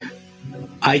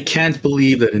I can't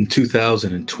believe that in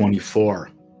 2024,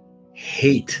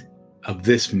 hate of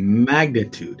this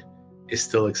magnitude is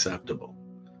still acceptable.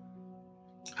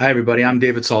 Hi, everybody. I'm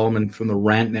David Solomon from the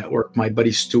Rant Network. My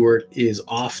buddy Stuart is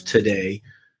off today.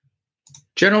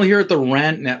 Generally, here at the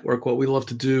Rant Network, what we love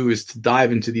to do is to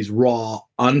dive into these raw,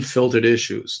 unfiltered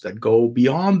issues that go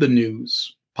beyond the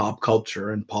news, pop culture,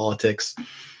 and politics.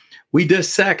 We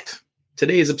dissect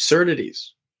today's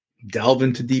absurdities, delve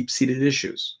into deep-seated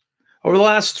issues. Over the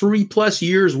last 3+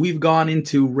 years, we've gone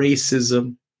into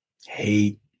racism,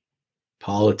 hate,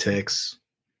 politics,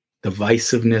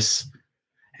 divisiveness,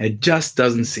 and it just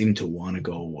doesn't seem to want to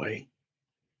go away.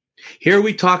 Here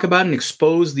we talk about and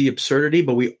expose the absurdity,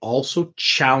 but we also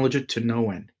challenge it to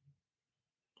no end.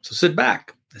 So sit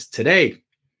back, as today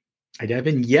I dive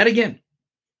in yet again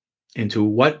into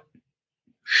what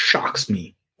shocks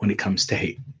me when it comes to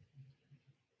hate.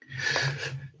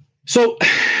 So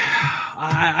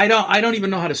I don't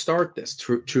even know how to start this,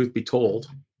 truth be told.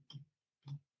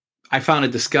 I found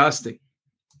it disgusting.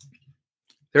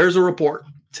 There's a report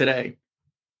today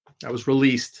that was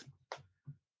released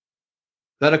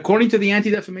that according to the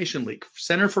Anti-Defamation League,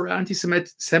 Center for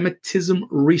Anti-Semitism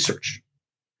Research,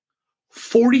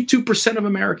 42% of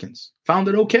Americans found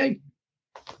it okay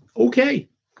to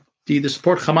either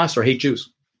support Hamas or hate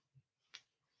Jews.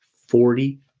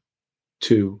 42%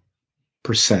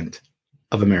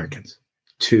 of Americans.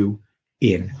 2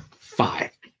 in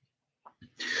 5.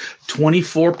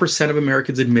 24% of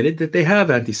Americans admitted that they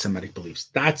have anti-Semitic beliefs.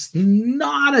 That's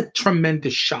not a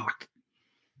tremendous shock,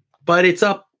 but it's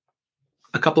up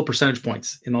a couple of percentage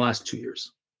points in the last 2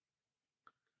 years.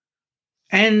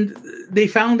 And they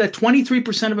found that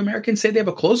 23% of Americans say they have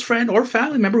a close friend or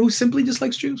family member who simply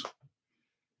dislikes Jews.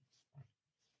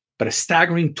 But a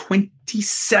staggering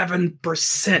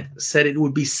 27% said it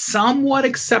would be somewhat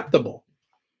acceptable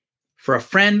for a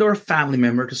friend or a family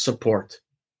member to support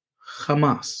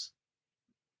Hamas.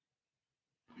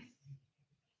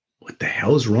 What the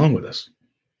hell is wrong with us?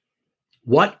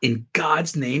 What in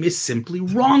God's name is simply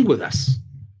wrong with us?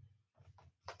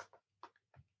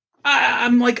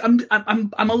 I'm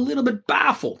a little bit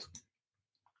baffled.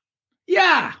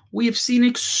 Yeah, we have seen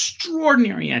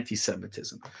extraordinary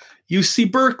anti-Semitism.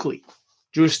 UC Berkeley,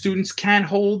 Jewish students can't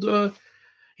hold an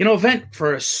event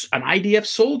for an IDF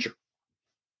soldier.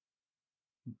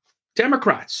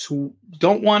 Democrats who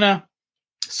don't want to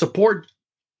support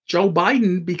Joe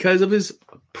Biden because of his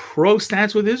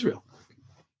pro-stance with Israel.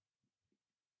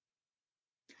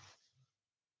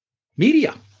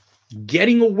 Media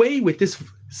getting away with this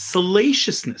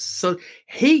salaciousness,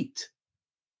 hate,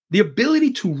 the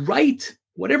ability to write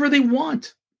whatever they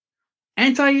want,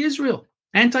 anti-Israel,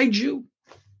 anti-Jew,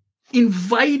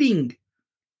 inviting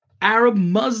Arab,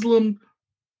 Muslim,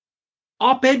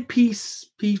 op-ed piece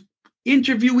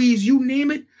interviewees, you name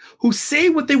it, who say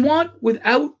what they want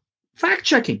without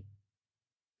fact-checking,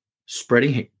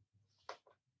 spreading hate.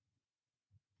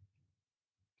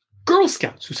 Girl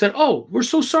Scouts who said, oh, we're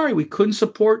so sorry we couldn't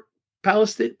support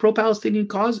pro-Palestinian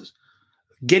causes,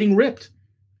 getting ripped.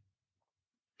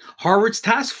 Harvard's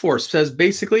task force says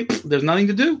basically there's nothing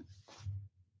to do.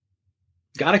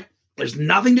 There's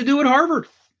nothing to do at Harvard.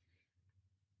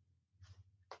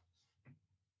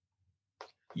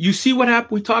 You see what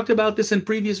happened? We talked about this in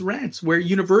previous rants where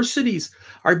universities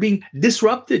are being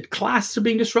disrupted, classes are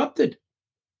being disrupted,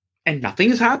 and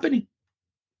nothing is happening.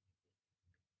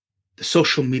 The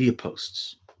social media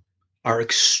posts are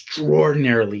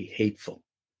extraordinarily hateful.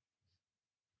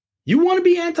 You want to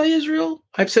be anti-Israel?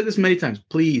 I've said this many times.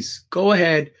 Please go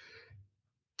ahead.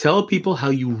 Tell people how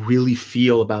you really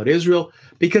feel about Israel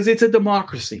because it's a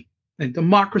democracy. And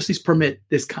democracies permit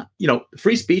this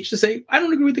free speech to say, I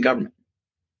don't agree with the government.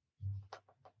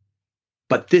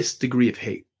 But this degree of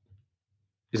hate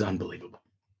is unbelievable.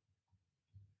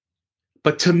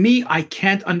 But to me, I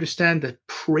can't understand the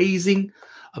praising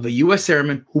of a U.S.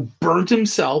 airman who burnt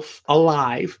himself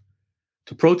alive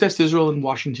to protest Israel in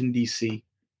Washington, D.C.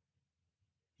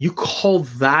 You call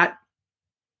that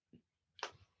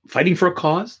fighting for a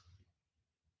cause?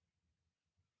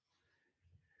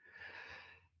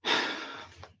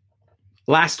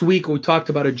 Last week, we talked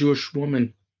about a Jewish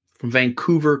woman from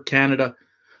Vancouver, Canada,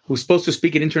 who was supposed to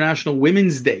speak at International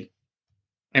Women's Day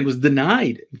and was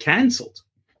denied and canceled.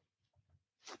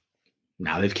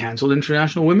 Now they've canceled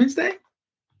International Women's Day.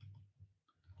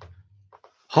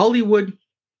 Hollywood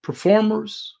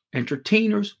performers,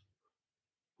 entertainers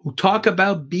who talk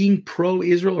about being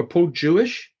pro-Israel or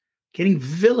pro-Jewish, getting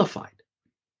vilified,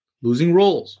 losing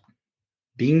roles,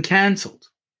 being canceled.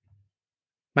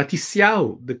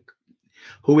 Matisiau,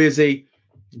 who is a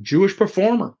Jewish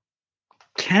performer,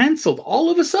 canceled. All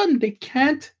of a sudden, they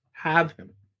can't have him.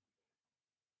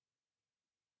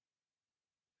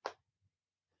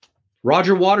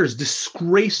 Roger Waters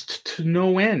disgraced to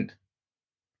no end.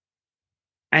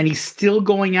 And he's still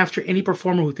going after any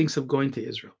performer who thinks of going to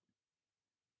Israel.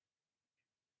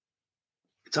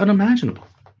 It's unimaginable.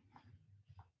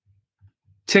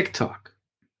 TikTok,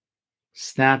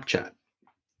 Snapchat,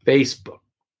 Facebook,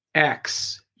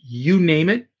 X, you name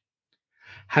it,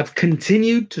 have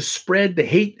continued to spread the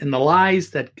hate and the lies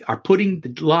that are putting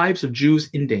the lives of Jews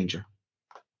in danger.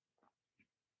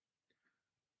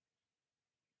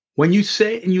 When you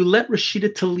say and you let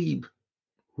Rashida Tlaib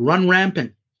run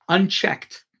rampant,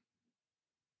 unchecked,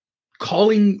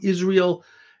 calling Israel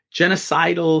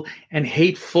genocidal and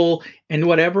hateful and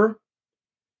whatever,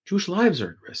 Jewish lives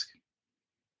are at risk.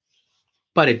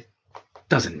 But it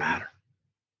doesn't matter.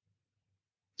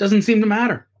 Doesn't seem to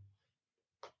matter.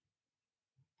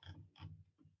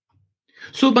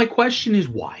 So my question is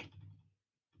why?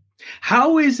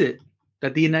 How is it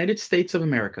that the United States of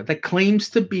America, that claims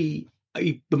to be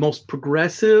the most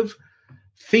progressive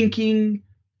thinking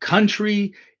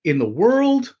country in the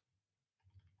world,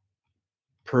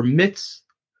 permits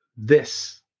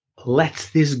this,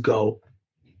 lets this go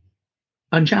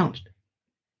unchallenged?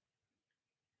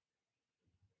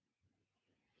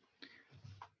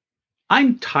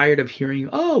 I'm tired of hearing,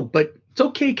 oh, but it's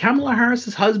okay. Kamala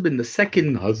Harris's husband, the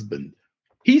second husband,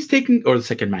 he's taking, or the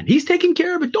second man, he's taking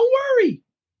care of it. Don't worry.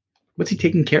 What's he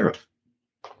taking care of?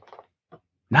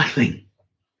 Nothing.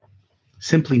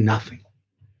 Simply nothing.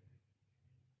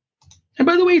 And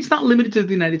by the way, it's not limited to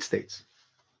the United States.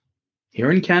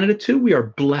 Here in Canada, too, we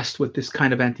are blessed with this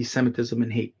kind of anti-Semitism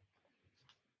and hate.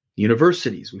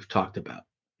 Universities, we've talked about.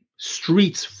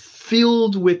 Streets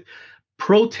filled with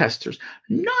protesters,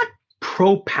 not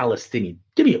pro-Palestinian.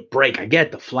 Give me a break. I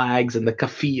get the flags and the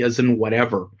kafiyas and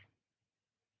whatever.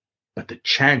 But the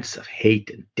chants of hate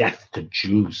and death to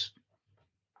Jews.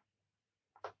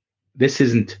 This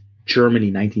isn't Germany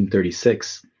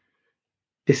 1936.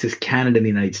 This is Canada and the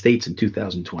United States in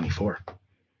 2024.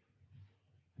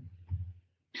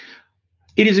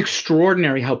 It is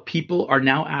extraordinary how people are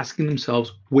now asking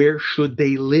themselves, where should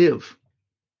they live?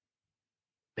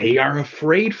 They are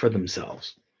afraid for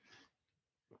themselves.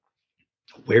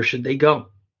 Where should they go?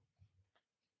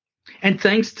 And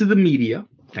thanks to the media,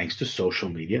 thanks to social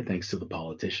media, thanks to the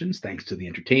politicians, thanks to the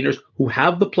entertainers who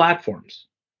have the platforms,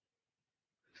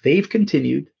 they've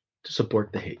continued to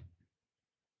support the hate.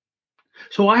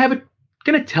 So I'm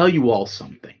going to tell you all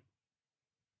something.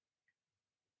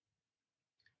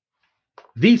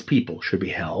 These people should be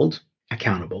held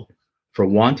accountable for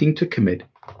wanting to commit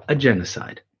a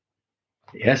genocide.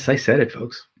 Yes, I said it,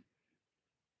 folks.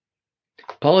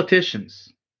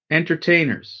 Politicians,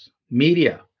 entertainers,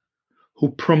 media who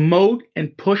promote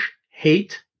and push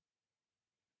hate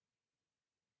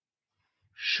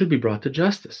should be brought to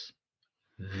justice.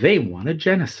 They want a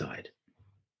genocide.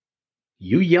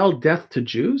 You yell death to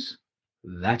Jews,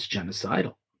 that's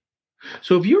genocidal.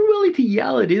 So if you're willing to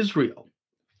yell at Israel,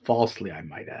 falsely I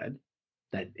might add,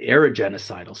 that they're a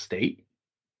genocidal state,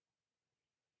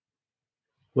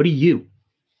 what are you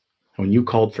when you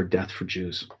called for death for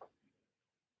Jews?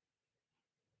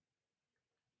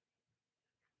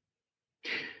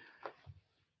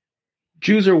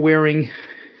 Jews are wearing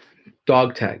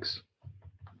dog tags,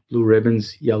 blue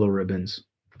ribbons, yellow ribbons,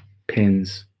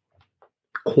 pins,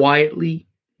 quietly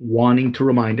wanting to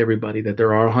remind everybody that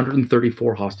there are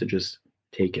 134 hostages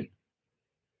taken.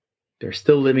 They're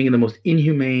still living in the most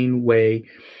inhumane way.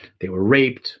 They were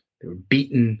raped, they were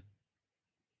beaten,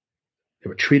 they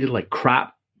were treated like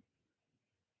crap.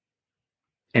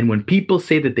 And when people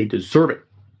say that they deserve it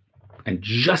and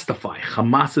justify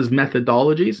Hamas's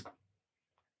methodologies,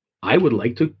 I would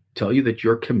like to tell you that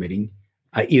you're committing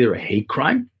either a hate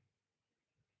crime,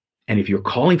 and if you're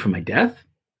calling for my death,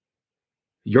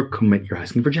 you're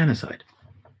asking for genocide.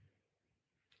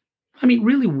 I mean,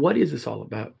 really, what is this all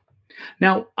about?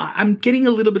 Now, I'm getting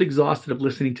a little bit exhausted of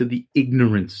listening to the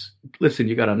ignorance. Listen,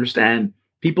 you got to understand,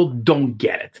 people don't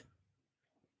get it.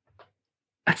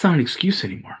 That's not an excuse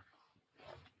anymore.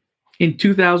 In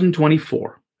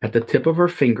 2024, at the tip of our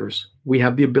fingers, we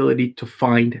have the ability to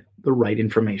find the right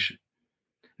information.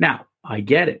 Now, I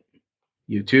get it.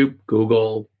 YouTube,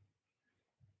 Google,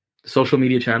 social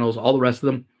media channels, all the rest of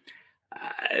them,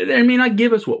 they may not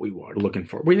give us what we are looking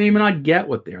for. We may not get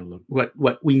what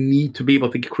what we need to be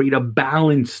able to create a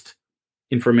balanced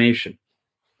information.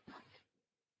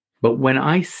 But when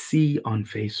I see on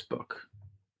Facebook,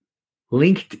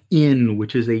 LinkedIn,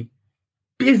 which is a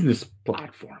business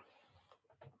platform,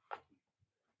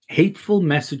 hateful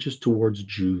messages towards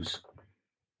Jews,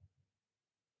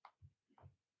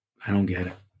 I don't get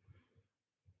it.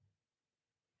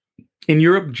 In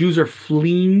Europe, Jews are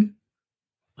fleeing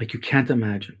like you can't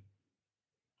imagine.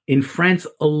 In France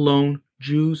alone,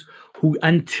 Jews who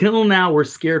until now were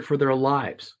scared for their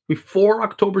lives before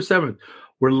October 7th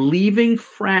were leaving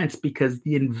France because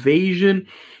the invasion,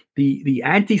 the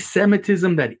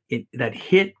anti-Semitism that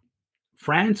hit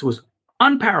France was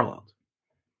unparalleled.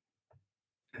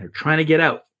 And they're trying to get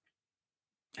out.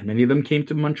 And many of them came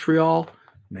to Montreal.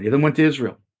 Many of them went to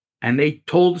Israel. And they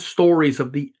told stories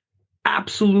of the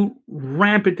absolute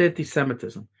rampant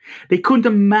anti-Semitism. They couldn't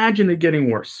imagine it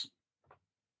getting worse.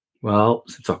 Well,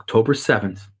 since October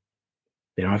 7th,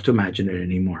 they don't have to imagine it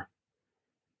anymore.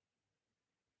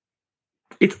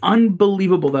 It's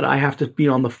unbelievable that I have to be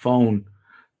on the phone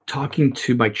talking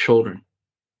to my children,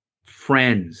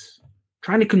 friends,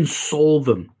 trying to console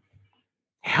them,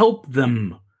 help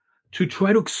them to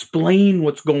try to explain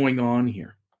what's going on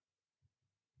here.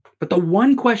 But the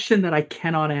one question that I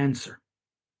cannot answer,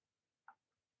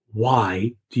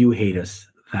 why do you hate us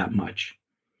that much?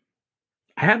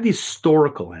 I have the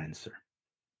historical answer.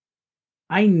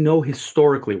 I know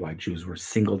historically why Jews were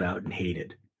singled out and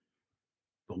hated.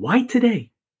 But why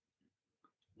today?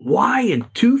 Why in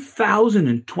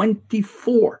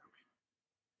 2024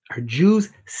 are Jews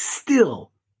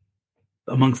still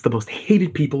amongst the most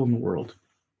hated people in the world?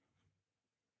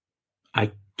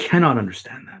 I cannot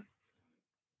understand that.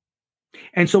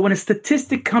 And so when a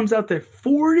statistic comes out that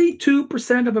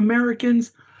 42% of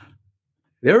Americans,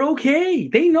 they're okay.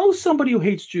 They know somebody who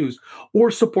hates Jews or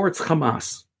supports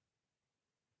Hamas.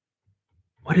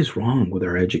 What is wrong with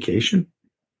our education?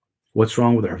 What's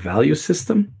wrong with our value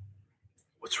system?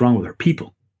 What's wrong with our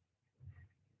people?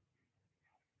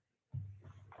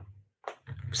 I've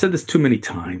said this too many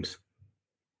times,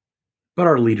 but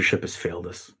our leadership has failed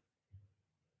us.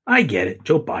 I get it.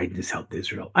 Joe Biden has helped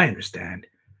Israel. I understand.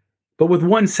 But with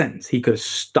one sentence, he could have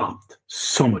stopped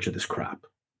so much of this crap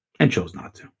and chose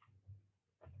not to.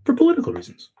 For political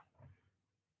reasons.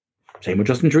 Same with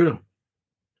Justin Trudeau.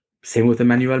 Same with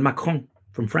Emmanuel Macron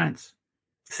from France.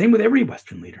 Same with every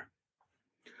Western leader.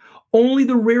 Only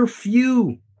the rare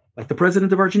few, like the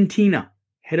president of Argentina,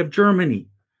 head of Germany,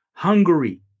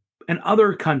 Hungary, and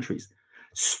other countries,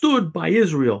 stood by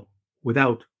Israel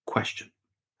without question.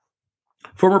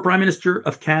 Former Prime Minister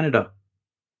of Canada,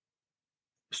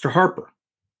 Mr. Harper,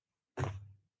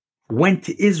 went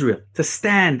to Israel to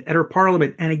stand at her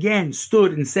parliament and again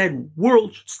stood and said,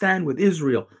 world should stand with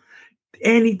Israel.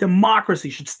 Any democracy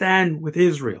should stand with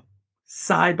Israel.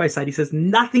 Side by side. He says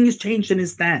nothing has changed in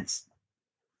his stance.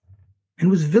 And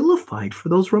was vilified for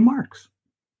those remarks,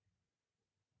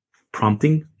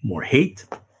 prompting more hate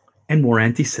and more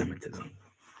anti-Semitism.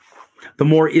 The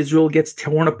more Israel gets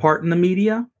torn apart in the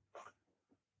media,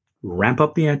 ramp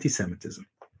up the anti-Semitism,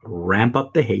 ramp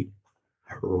up the hate,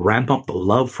 ramp up the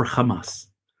love for Hamas,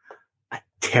 a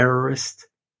terrorist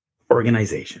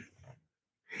organization.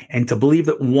 And to believe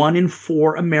that 1 in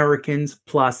 4 Americans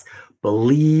plus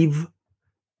believe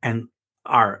and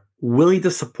are willing to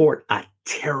support a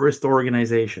terrorist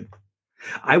organization.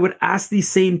 I would ask these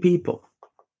same people,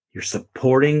 you're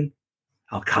supporting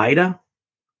Al-Qaeda?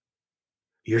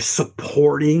 You're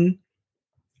supporting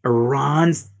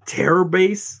Iran's terror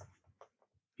base?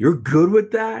 You're good with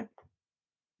that?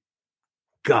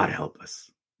 God help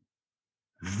us.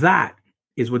 That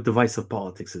is what divisive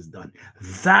politics has done.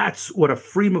 That's what a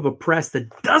freedom of a press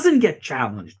that doesn't get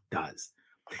challenged does.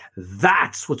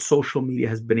 That's what social media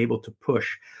has been able to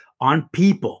push on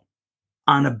people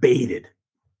unabated.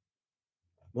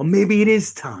 Well, maybe it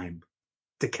is time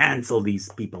to cancel these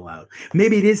people out.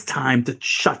 Maybe it is time to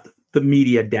shut the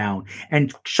media down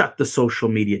and shut the social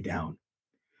media down.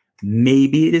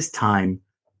 Maybe it is time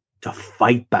to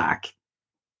fight back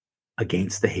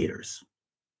against the haters.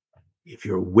 If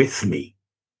you're with me,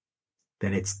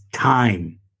 then it's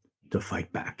time to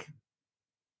fight back.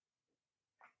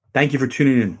 Thank you for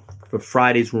tuning in for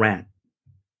Friday's rant.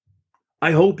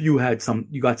 I hope you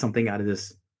got something out of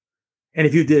this. And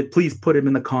if you did, please put it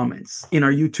in the comments in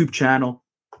our YouTube channel,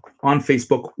 on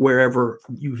Facebook, wherever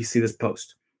you see this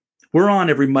post. We're on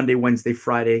every Monday, Wednesday,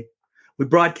 Friday. We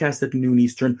broadcast at noon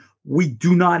Eastern. We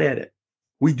do not edit.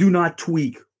 We do not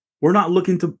tweak. We're not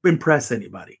looking to impress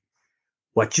anybody.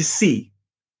 What you see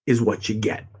is what you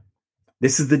get.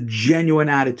 This is the genuine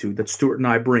attitude that Stuart and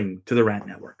I bring to the Rant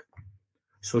Network.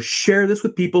 So share this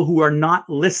with people who are not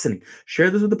listening. Share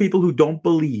this with the people who don't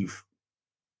believe.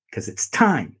 Because it's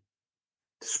time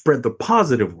to spread the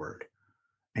positive word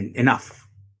and enough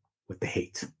with the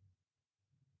hate.